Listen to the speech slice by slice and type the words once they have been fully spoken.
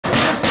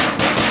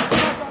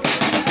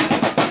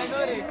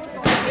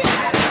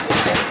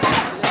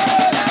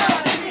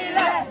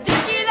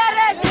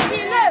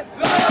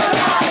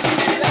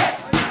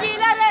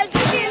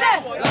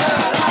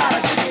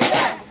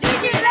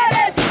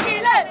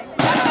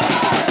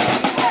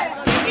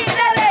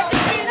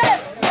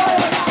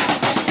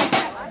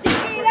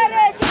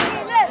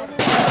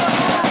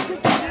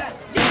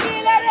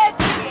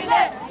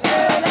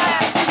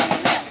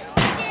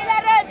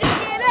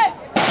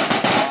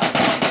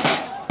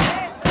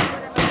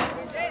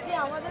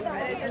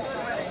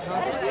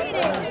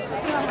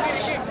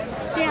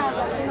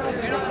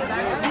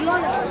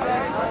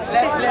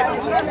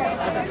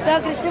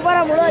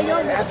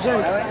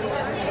Absent.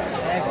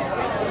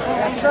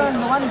 Absent.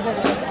 No one is there.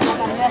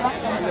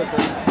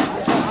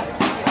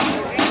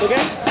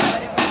 Okay.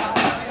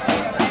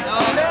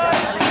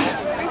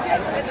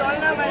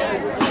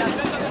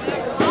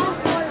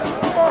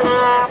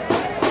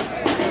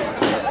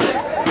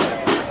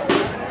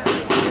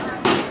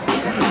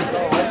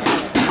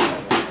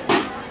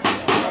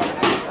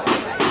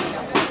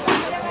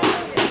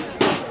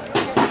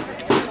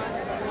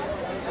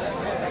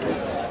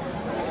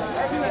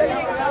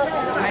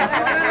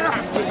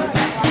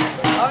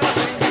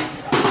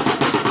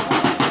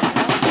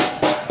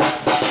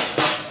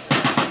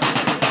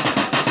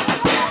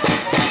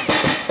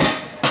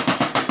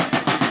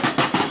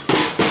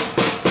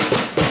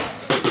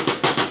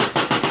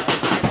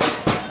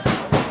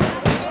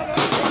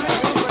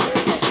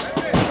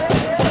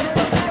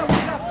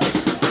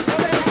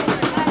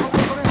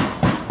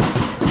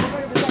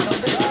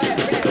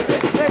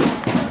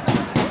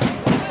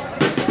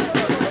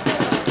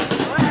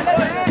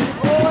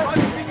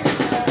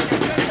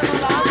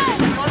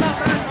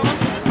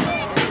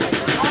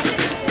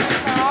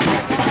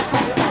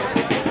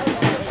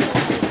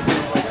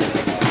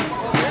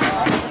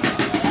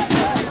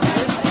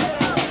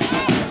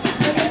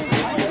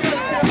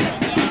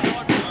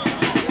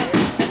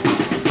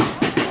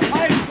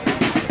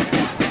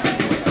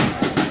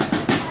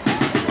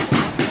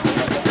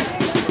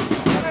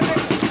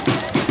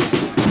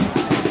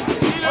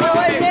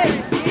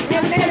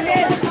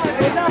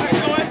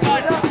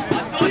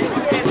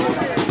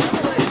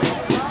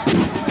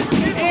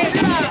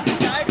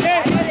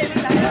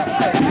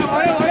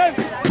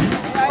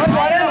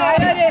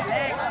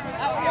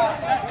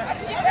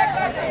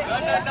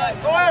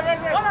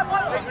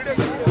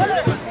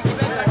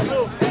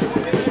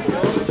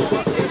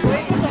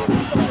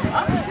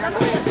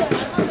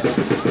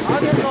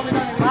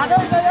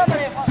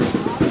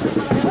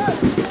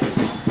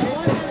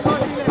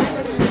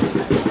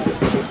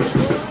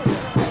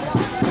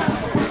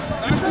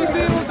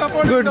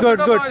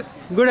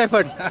 Good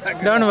effort.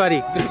 Don't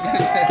worry.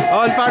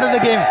 All part of the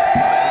game.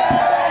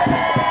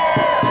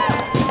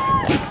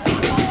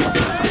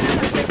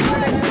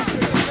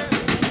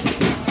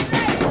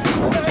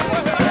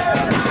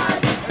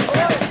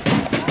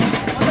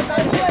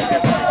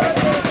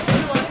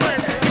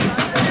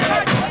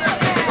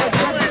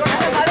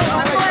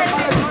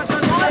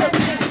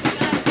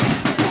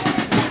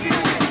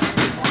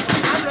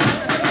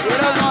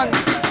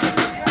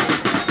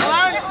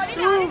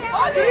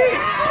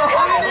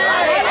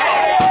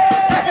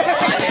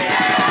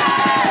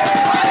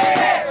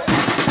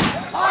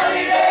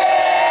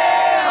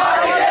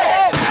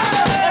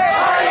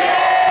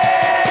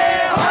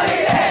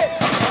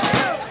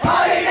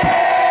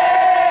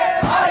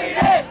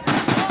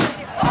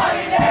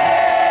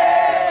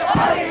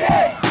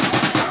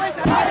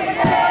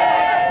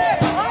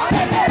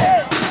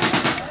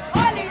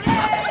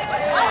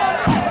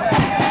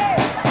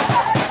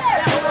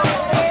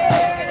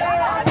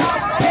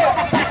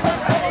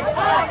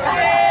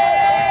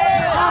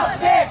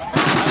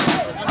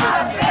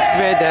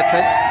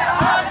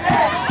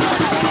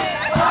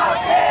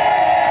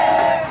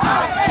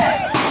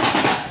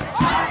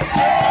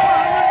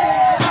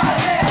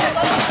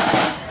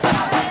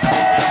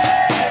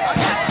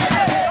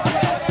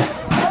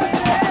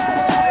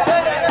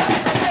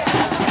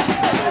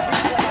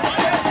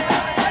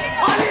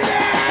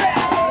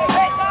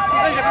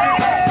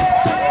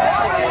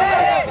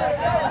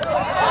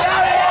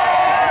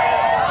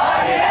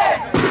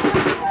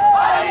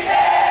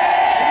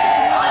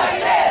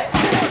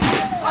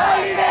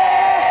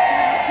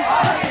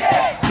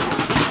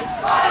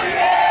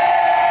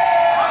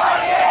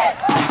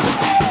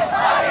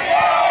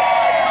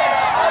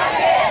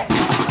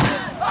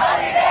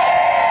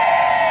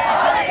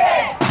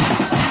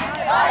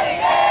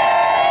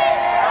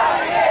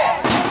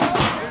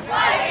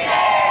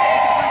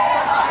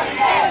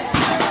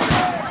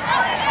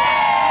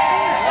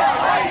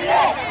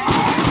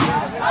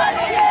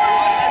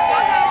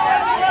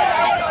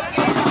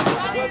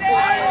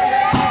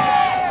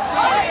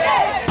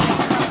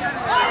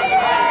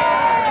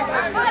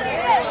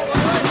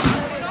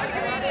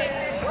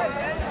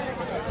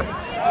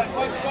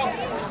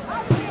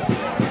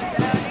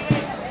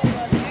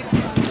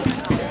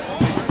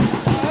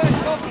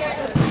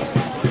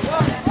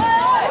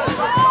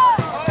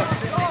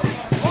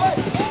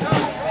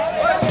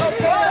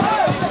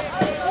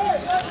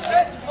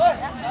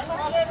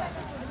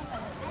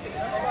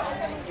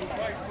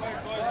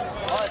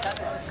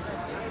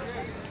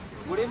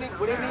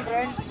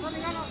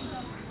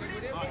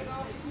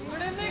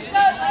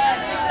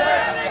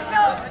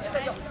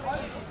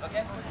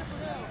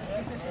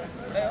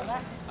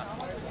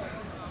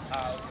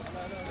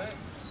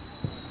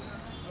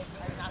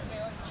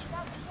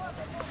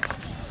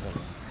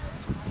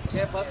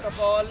 Okay, first of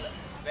all,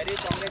 very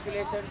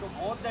congratulations to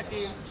both the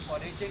teams for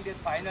reaching this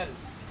final.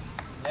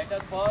 Let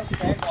us first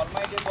thank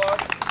Almighty God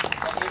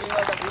for giving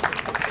us a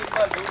beautiful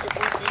people,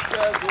 beautiful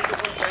teachers,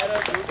 beautiful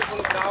parents,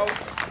 beautiful ground,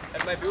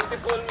 and my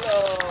beautiful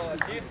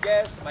chief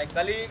guest, my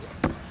colleague.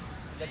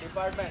 the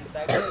department,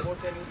 Tiger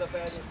Sports and Youth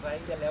Affairs, is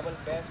trying their level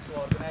best to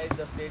organize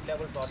the state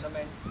level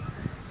tournament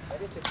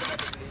very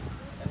systematically.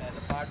 And as a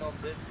part of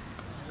this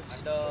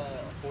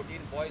under-14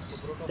 boys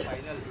Subroto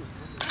final,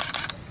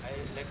 I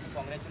like to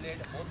congratulate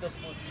both the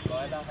schools,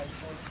 Loyola High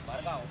School,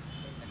 Margao,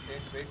 and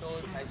State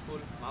Subroto High School,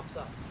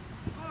 Mapusa.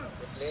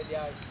 They play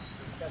their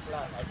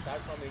inter-class. I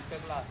start from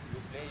inter-class. You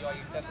play your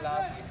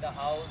inter-class in the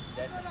house,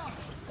 then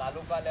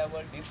taluka level,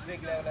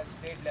 district level, and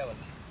state level.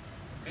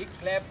 Big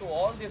clap to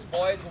all these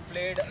boys who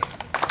played all the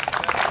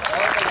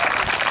levels.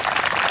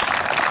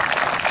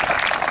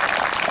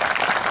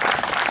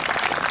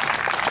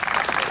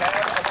 We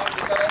have among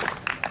different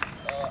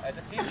as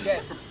a chief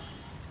guest.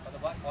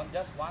 On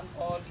just one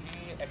call,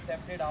 he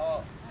accepted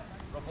our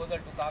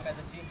proposal to come as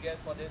a chief guest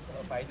for this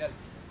final.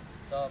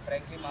 So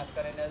Franklin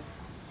Mascarenas is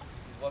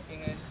working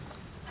in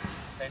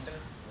Central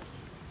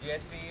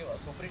GST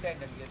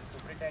superintendent. He is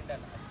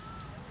superintendent.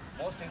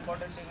 Most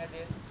important thing is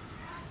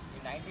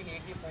in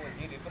 1984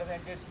 he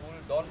represented school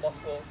Don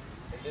Bosco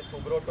in this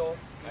Subroto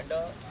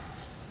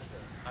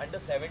under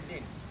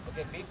 17.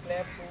 Okay, big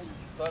clap to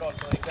sir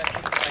also.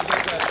 Requesting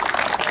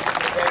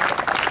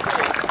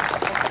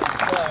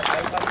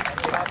welcome on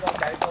behalf of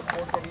Director of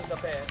Sports and Youth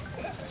Affairs.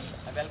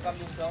 I welcome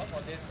you, sir,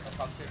 for this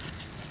function.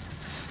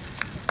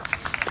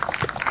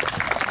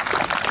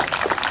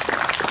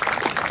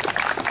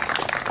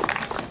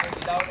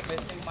 Without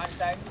wasting much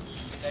time,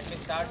 let me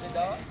start with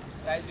the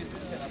prize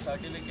distribution, a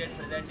certificate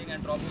presenting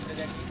and trophy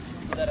presenting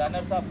to the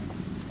runners-up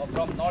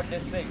from North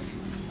District.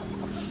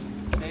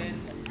 State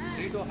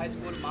Subroto High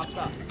School,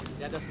 Mapusa.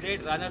 They are the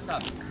state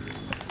runners-up.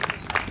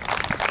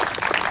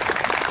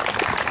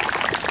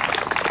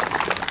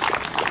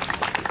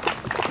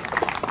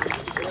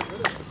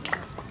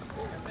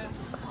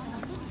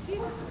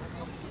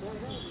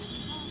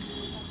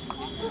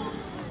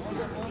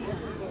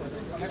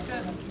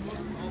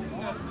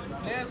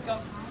 Players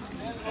come.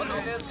 All the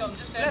players come.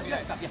 Just stand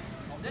behind.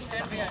 Just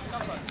stand behind.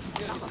 Come on.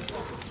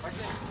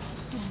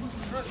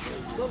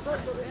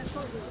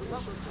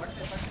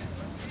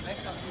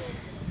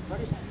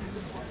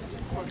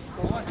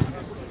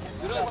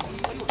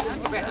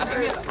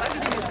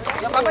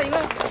 Bapak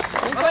ingat.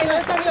 Bapak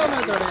ingat sekali sama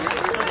itu.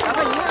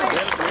 Bapak ingat.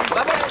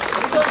 Bapak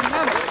itu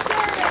enam.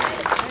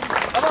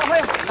 Bapak apa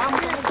ya?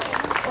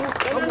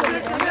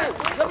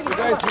 6.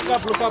 Guys,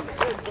 look up.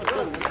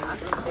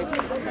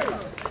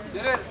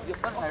 Cyril.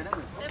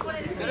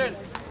 Cyril.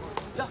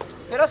 Yeah.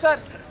 Feroz sir.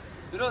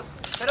 Feroz.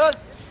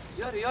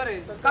 You're.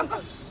 Come.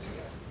 Come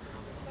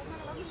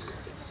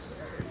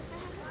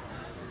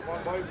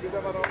on, boys, give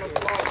them a round of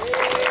applause.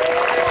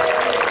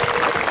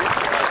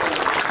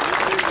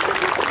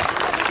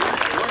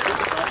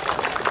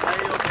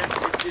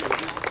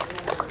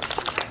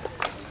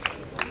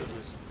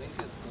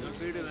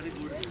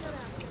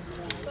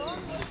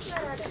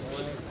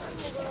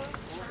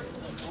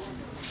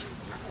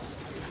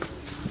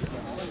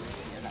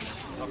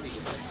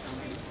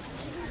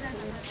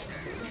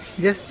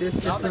 Yes.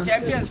 Now the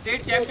champions,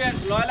 state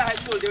champions, Loyola High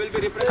School, they will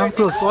be representing. Come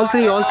close, all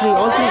three.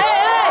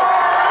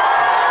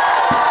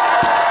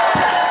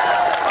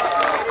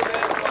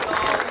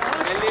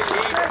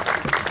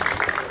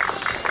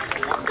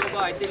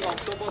 I think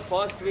October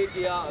 1st week,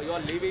 you are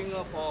leaving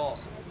for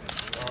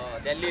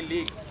Delhi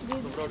League.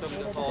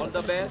 So all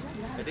the best.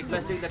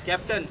 Requesting the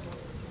captain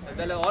as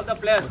well as all the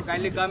players to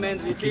kindly come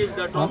and receive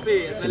the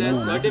trophy as well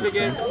as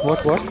certificate.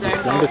 What? From the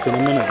end of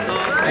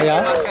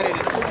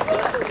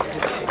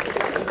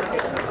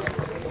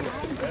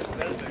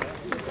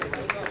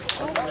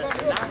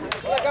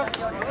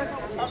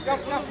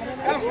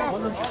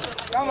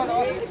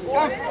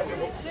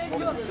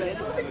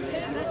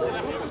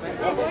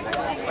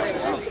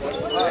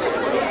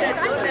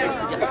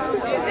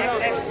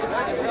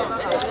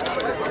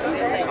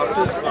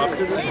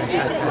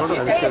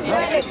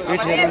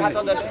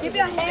Keep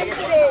your hands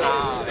straight.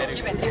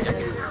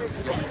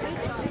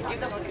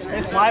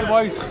 Hey, smile,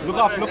 boys. Look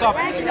up. Stand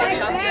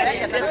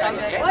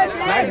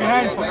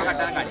Behind.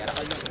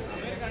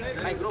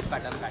 My group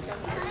pattern.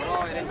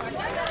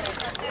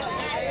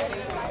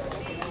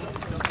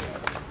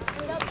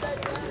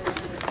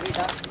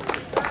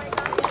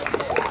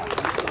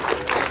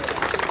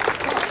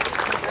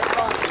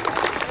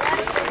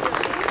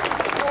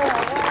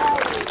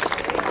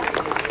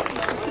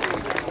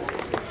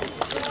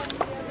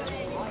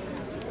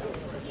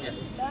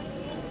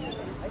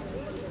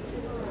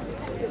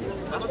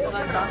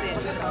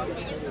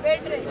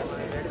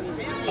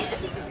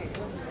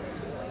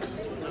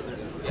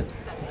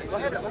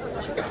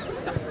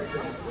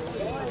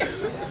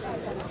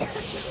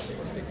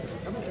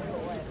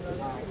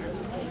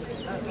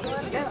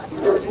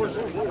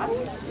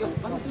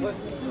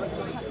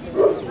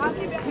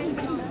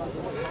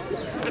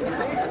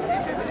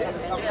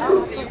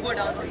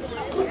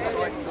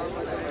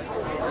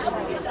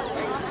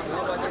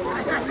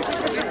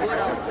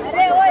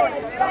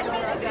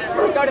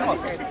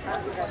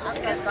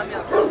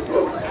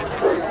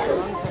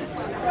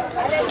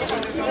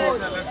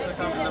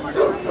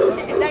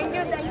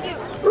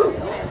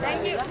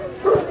 Thank you.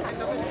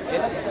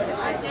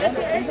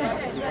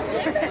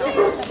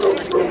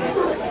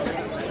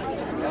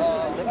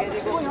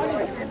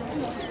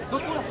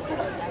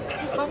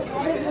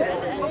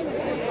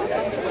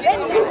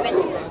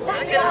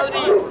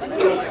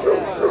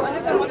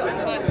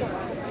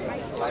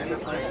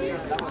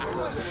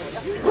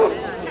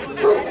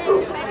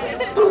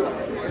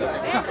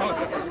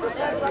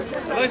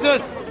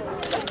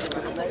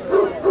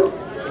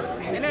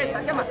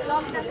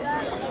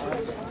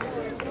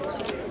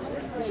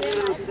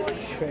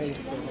 Look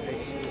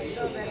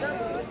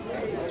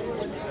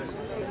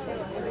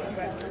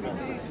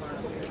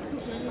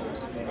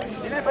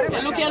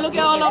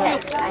here, all of you.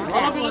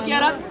 All of you look here.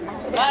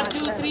 1,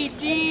 2, 3,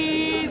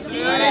 cheese!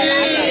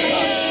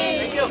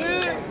 Thank you.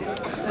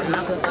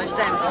 First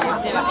time,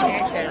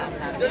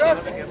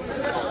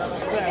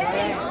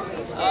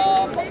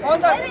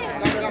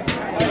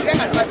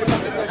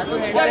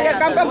 here,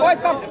 come, boys,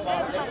 come.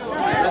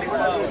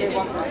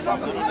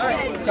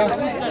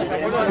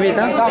 Wait,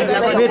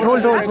 wait,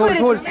 hold.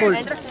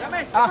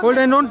 Hold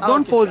and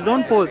don't pose.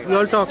 You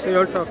all talk,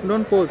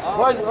 don't pose.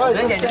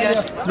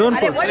 Don't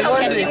pose.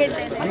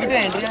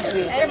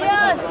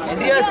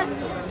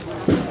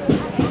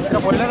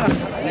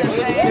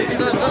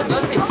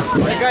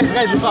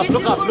 Guys,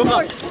 look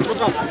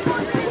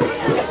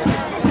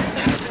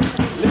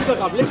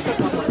up. Lift up.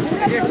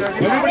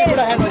 Everybody put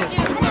a hand on it.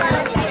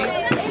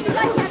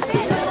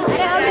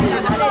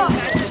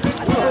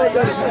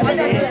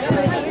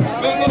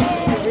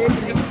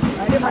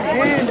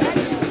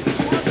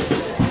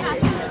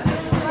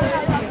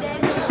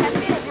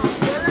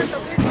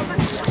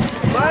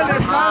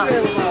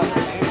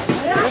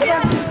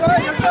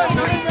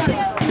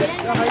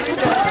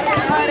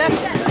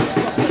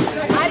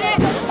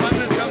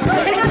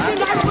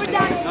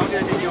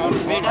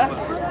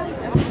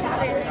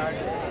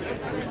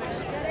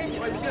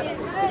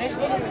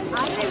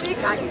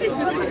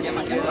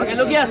 Okay,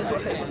 look here.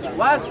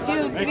 1, 2,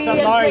 3,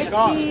 and say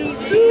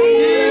cheese.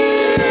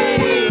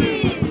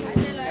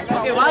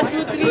 Okay, 1,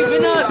 2, 3,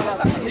 winners.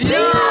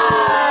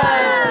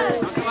 Yes.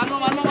 One more.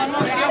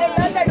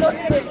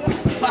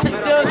 1, 2,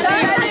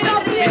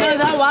 3.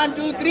 Winners are 1,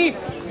 2, 3.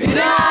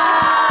 Winners.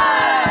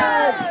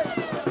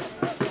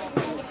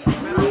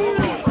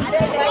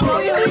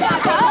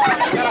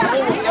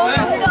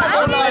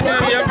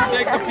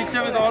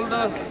 Picture with all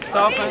the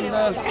staff and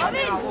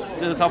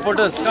the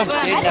supporters. Come,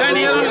 stand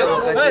here only.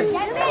 Hey,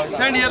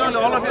 stand here only.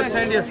 All of you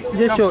stand here.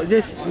 Just show.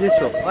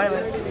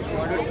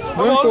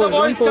 Come, all the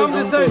boys come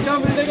this side.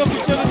 Come, we'll take a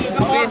picture with you.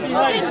 Come on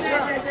behind.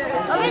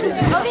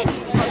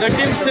 The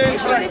team stay in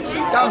front.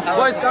 Come,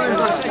 boys, come in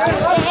front.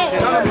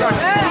 Come in front.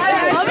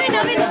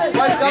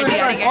 Boys, come in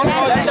front. All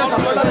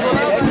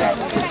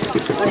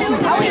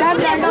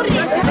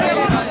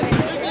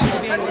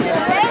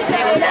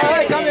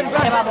come in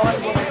front.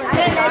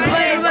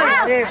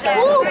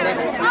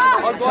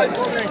 All boys,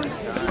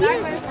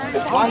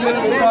 one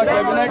minute without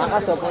cabinet,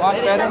 one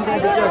parent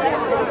and teacher.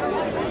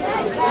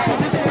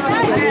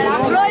 I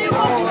don't know.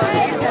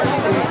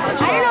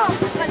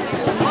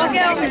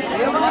 Okay.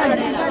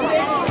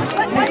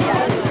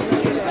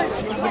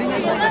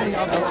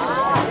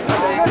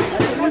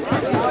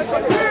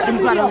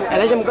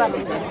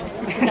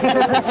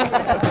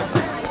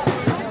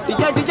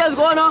 Teachers,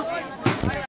 go now.